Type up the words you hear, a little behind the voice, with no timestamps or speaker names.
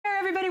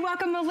everybody.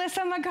 Welcome,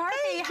 Melissa McCarthy.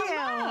 Thank you.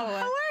 Hello.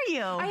 How are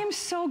you? I am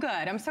so good.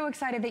 I'm so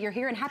excited that you're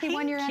here, and happy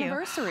one-year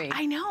anniversary.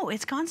 I know,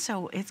 it's gone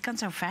so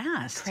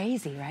fast.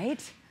 Crazy, right?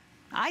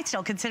 I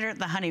still consider it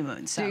the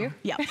honeymoon, so. Do you?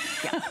 Yeah.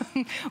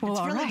 Well,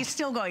 it's really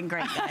still going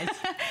great, guys.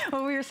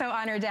 Well, we are so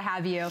honored to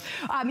have you.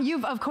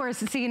 You've, of course,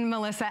 seen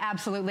Melissa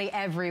absolutely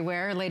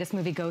everywhere. Latest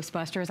movie,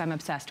 Ghostbusters, I'm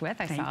obsessed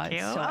with. I saw it.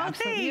 So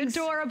absolutely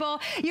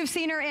adorable. You've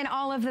seen her in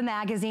all of the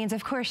magazines.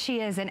 Of course, she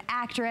is an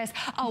actress,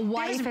 a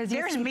wife, as you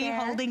There's see me there.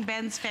 holding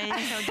Ben's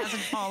face so it doesn't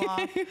fall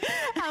off.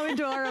 How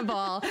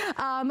adorable.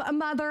 A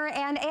mother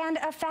and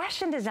a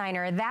fashion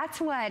designer.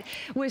 That's what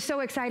was so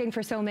exciting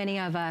for so many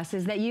of us,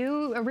 is that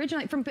you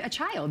originally, from a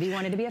child, you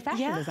wanted to be a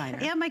fashion designer.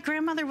 Yeah, my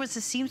grandmother was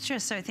a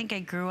seamstress, so I think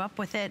I grew up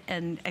with it.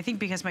 And I think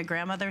because my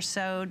grandmother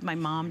sewed, my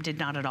mom did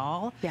not at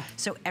all. Yeah.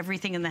 So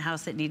everything in the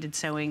house that needed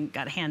sewing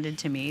got handed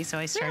to me. So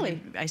I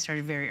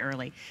started very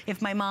early. If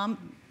my mom,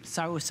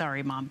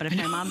 sorry mom, but if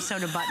my mom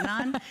sewed a button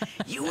on,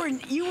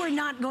 you were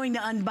not going to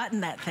unbutton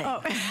that thing.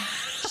 Oh.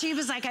 She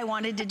was like, I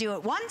wanted to do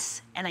it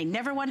once, and I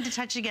never wanted to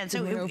touch it again.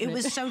 So it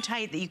was so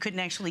tight that you couldn't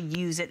actually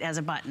use it as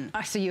a button.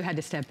 So you had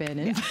to step in.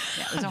 And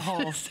yeah, it was a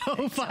whole...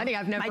 so funny,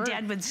 I've never... My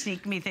dad would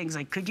sneak me things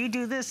like, could you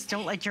do this?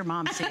 Don't let your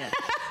mom see it.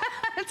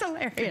 That's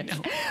hilarious.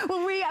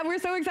 Well, we're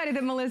so excited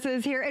that Melissa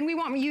is here, and we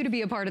want you to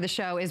be a part of the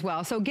show as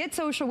well. So get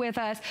social with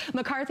us.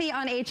 McCarthy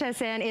on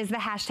HSN is the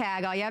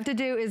hashtag. All you have to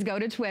do is go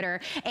to Twitter,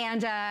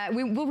 and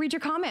we'll read your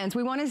comments.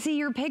 We want to see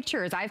your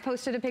pictures. I've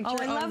posted a picture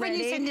already. Oh, I love when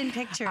you send in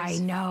pictures. I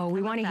know.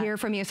 We want to hear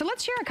from you. So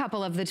let's share a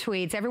couple of the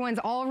tweets. Everyone's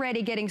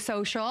already getting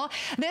social.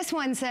 This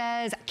one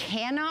says,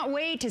 cannot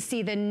wait to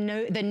see the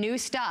new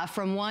stuff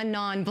from one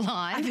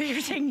non-blonde. I thought you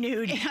were saying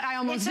nude. I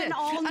almost did. It's an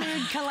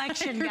all-nude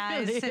collection,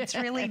 guys. It's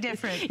really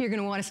different. You're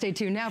going to want to stay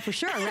tuned now for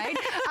sure, right?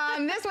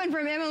 This one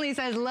from Emily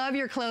says, love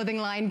your clothing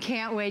line.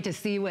 Can't wait to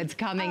see what's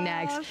coming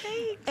next.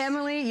 Thanks.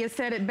 Emily, you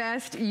said it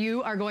best.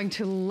 You are going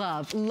to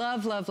love,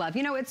 love, love, love.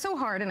 You know, it's so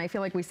hard, and I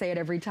feel like we say it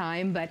every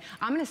time, but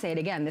I'm going to say it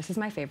again. This is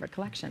my favorite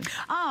collection.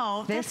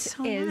 Oh, this that's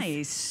so is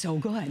nice. So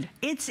good.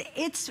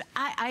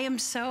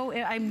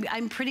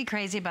 I'm pretty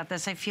crazy about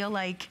this. I feel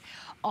like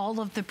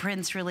all of the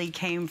prints really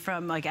came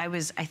from, like, I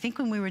think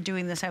when we were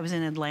doing this, I was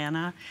in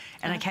Atlanta,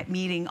 and I kept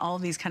meeting all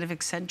these kind of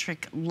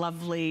eccentric,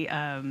 lovely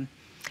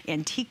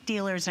antique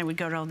dealers, and I would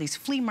go to all these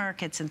flea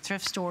markets and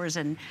thrift stores,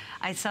 and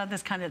I saw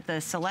this kind of,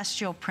 the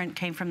celestial print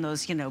came from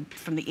those, you know,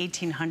 from the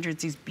 1800s,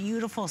 these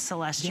beautiful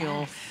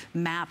celestial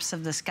maps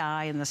of the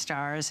sky and the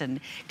stars, and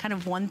kind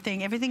of one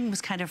thing, everything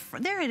was kind of,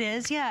 there it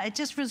is, yeah, it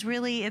just was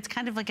really, it's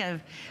kind of like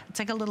it's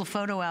like a little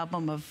photo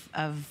album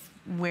of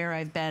where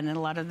I've been, and a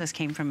lot of this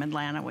came from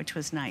Atlanta, which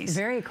was nice.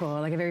 Very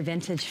cool, like a very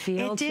vintage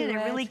feel. It did. It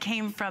really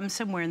came from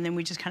somewhere, and then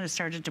we just kind of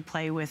started to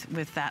play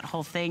with that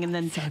whole thing. And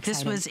then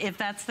this was, if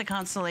that's the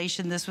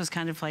constellation, this was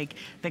kind of like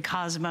the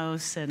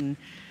cosmos, and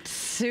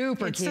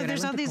super cute. So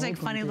there's all these like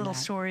funny little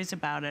stories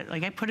about it.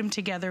 Like I put them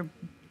together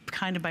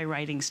kind of by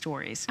writing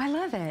stories. I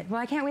love it. Well,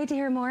 I can't wait to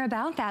hear more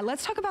about that.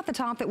 Let's talk about the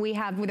top that we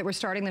have, that we're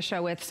starting the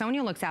show with.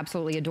 Sonia looks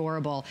absolutely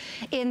adorable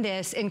in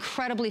this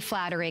incredibly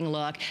flattering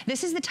look.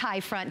 This is the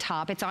TieFront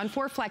top. It's on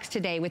 4Flex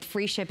today with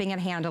free shipping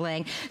and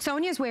handling.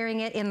 Sonia's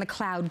wearing it in the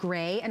cloud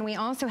gray, and we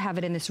also have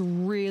it in this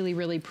really,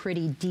 really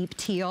pretty deep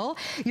teal.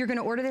 You're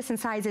gonna order this in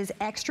sizes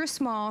extra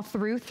small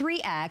through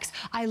 3X.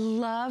 I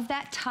love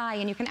that tie,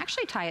 and you can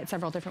actually tie it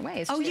several different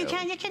ways, too. You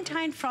can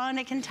tie in front,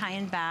 it can tie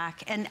in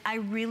back, and I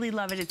really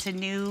love it.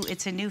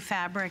 It's a new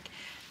fabric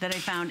that I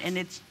found, and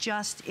it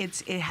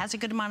has a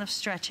good amount of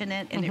stretch in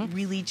it, and it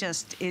really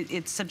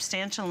it's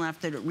substantial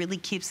enough that it really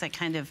keeps that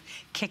kind of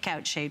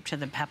kick-out shape to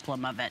the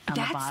peplum of it on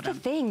the bottom. That's the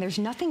thing. There's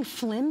nothing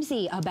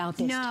flimsy about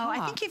this top.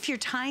 No, I think if you're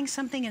tying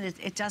something and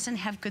it doesn't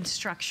have good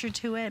structure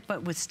to it,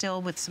 but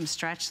still with some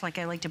stretch, like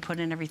I like to put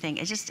in everything,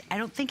 I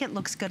don't think it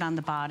looks good on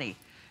the body.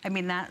 I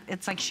mean,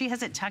 it's like she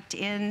has it tucked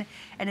in,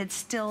 and it's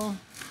still...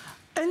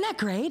 Isn't that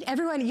great?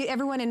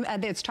 Everyone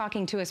that's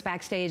talking to us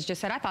backstage just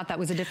said, I thought that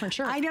was a different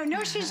shirt. I know.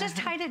 No, she's just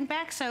tied it in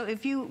back. So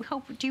if you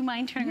do you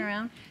mind turning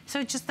around? So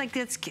it's just like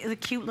this the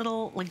cute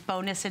little like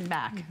bonus in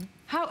back.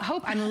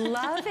 Hope, I'm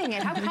loving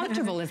it. How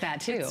comfortable is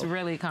that too? It's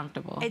really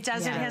comfortable. It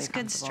does. It has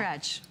good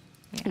stretch.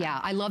 Yeah,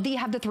 I love that you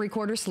have the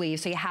 3/4 sleeve,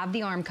 so you have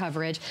the arm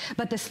coverage,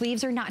 but the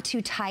sleeves are not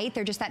too tight.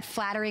 They're just that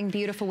flattering,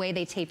 beautiful way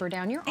they taper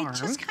down your arm. It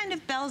just kind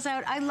of bells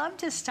out. I love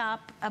to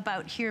stop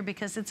about here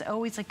because it's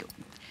always like,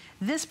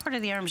 this part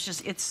of the arm is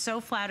just, it's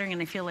so flattering,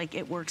 and I feel like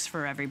it works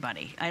for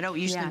everybody. I don't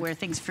usually wear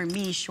things, for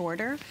me,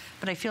 shorter,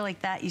 but I feel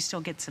like that you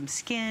still get some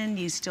skin,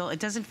 it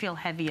doesn't feel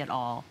heavy at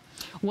all.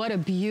 What a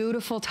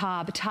beautiful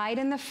top, tied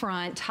in the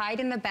front, tied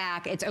in the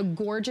back. It's a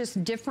gorgeous,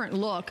 different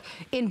look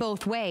in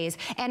both ways.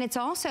 And it's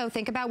also,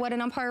 think about what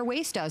an umpire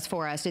waist does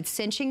for us. It's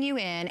cinching you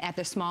in at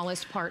the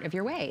smallest part of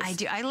your waist. I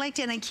do. I like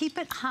it, and I keep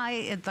it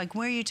high, like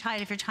where you tie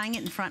it. If you're tying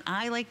it in front,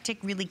 I like to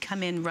really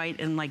come in right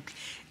and like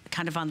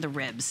kind of on the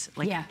ribs.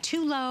 Like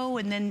too low,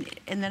 and then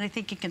I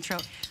think you can throw...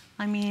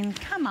 I mean,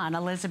 come on,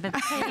 Elizabeth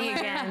Taylor.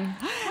 Again.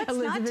 What's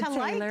Elizabeth not to Taylor,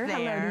 like there?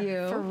 hello to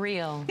you. For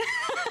real.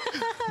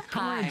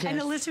 Gorgeous. And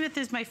Elizabeth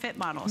is my fit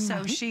model,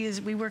 so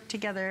we work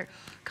together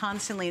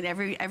constantly, and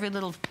every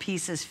little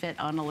piece is fit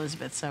on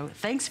Elizabeth. So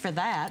thanks for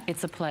that.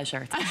 It's a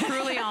pleasure. It's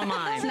truly all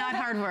mine. It's not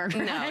hard work.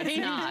 Right? No, it's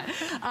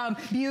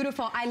not.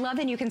 Beautiful. I love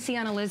it. You can see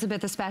on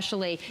Elizabeth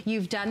especially,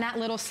 you've done that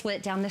little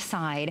slit down the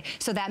side,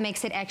 so that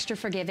makes it extra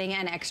forgiving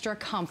and extra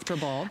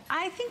comfortable.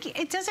 I think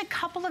it does a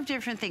couple of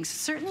different things.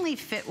 Certainly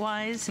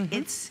fit-wise,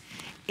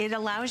 it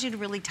allows you to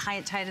really tie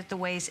it tight at the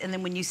waist, and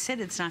then when you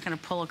sit, it's not going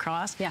to pull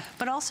across. Yeah.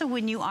 But also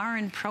when you are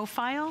in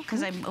profile,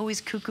 because I'm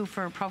always cuckoo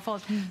for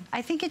profile,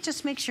 I think it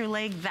just makes your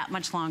leg that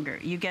much longer.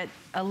 You get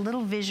a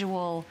little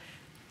visual.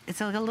 It's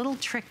like a little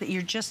trick that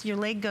your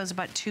leg goes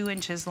about 2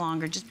 inches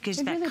longer just because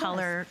that really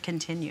color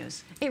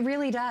continues. It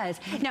really does.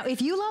 Now,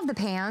 if you love the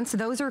pants,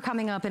 those are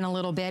coming up in a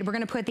little bit. We're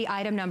going to put the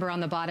item number on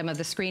the bottom of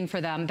the screen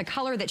for them. The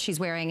color that she's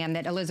wearing and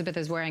that Elizabeth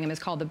is wearing them is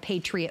called the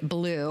Patriot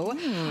Blue.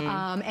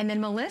 And then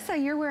Melissa,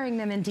 you're wearing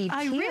them in deep teal.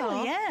 I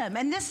really am.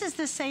 And this is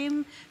the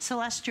same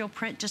celestial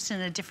print, just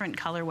in a different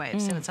colorway.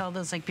 So it's all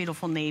those like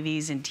beautiful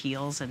navies and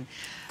teals. And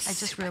I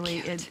just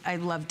I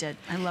loved it.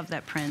 I love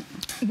that print.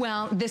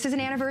 Well, this is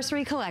an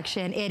anniversary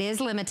collection. It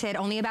is limited,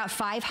 only about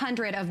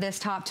 500 of this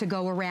top to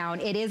go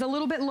around. It is a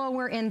little bit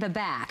lower in the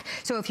back.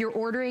 So if you're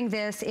ordering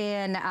this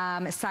in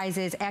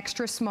sizes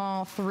extra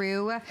small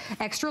through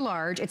extra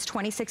large, it's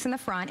 26 in the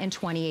front and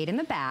 28 in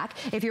the back.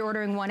 If you're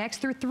ordering 1X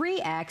through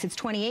 3X, it's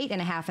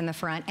 28.5 in the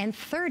front and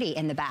 30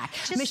 in the back.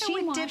 Just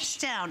machine so it dips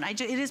down.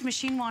 It is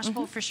machine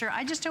washable for sure.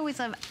 I just always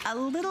love a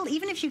little,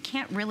 even if you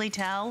can't really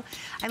tell,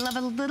 I love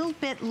a little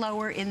bit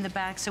lower in the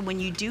back, so when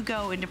you do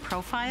go into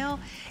profile,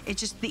 it's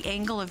just the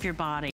angle of your body.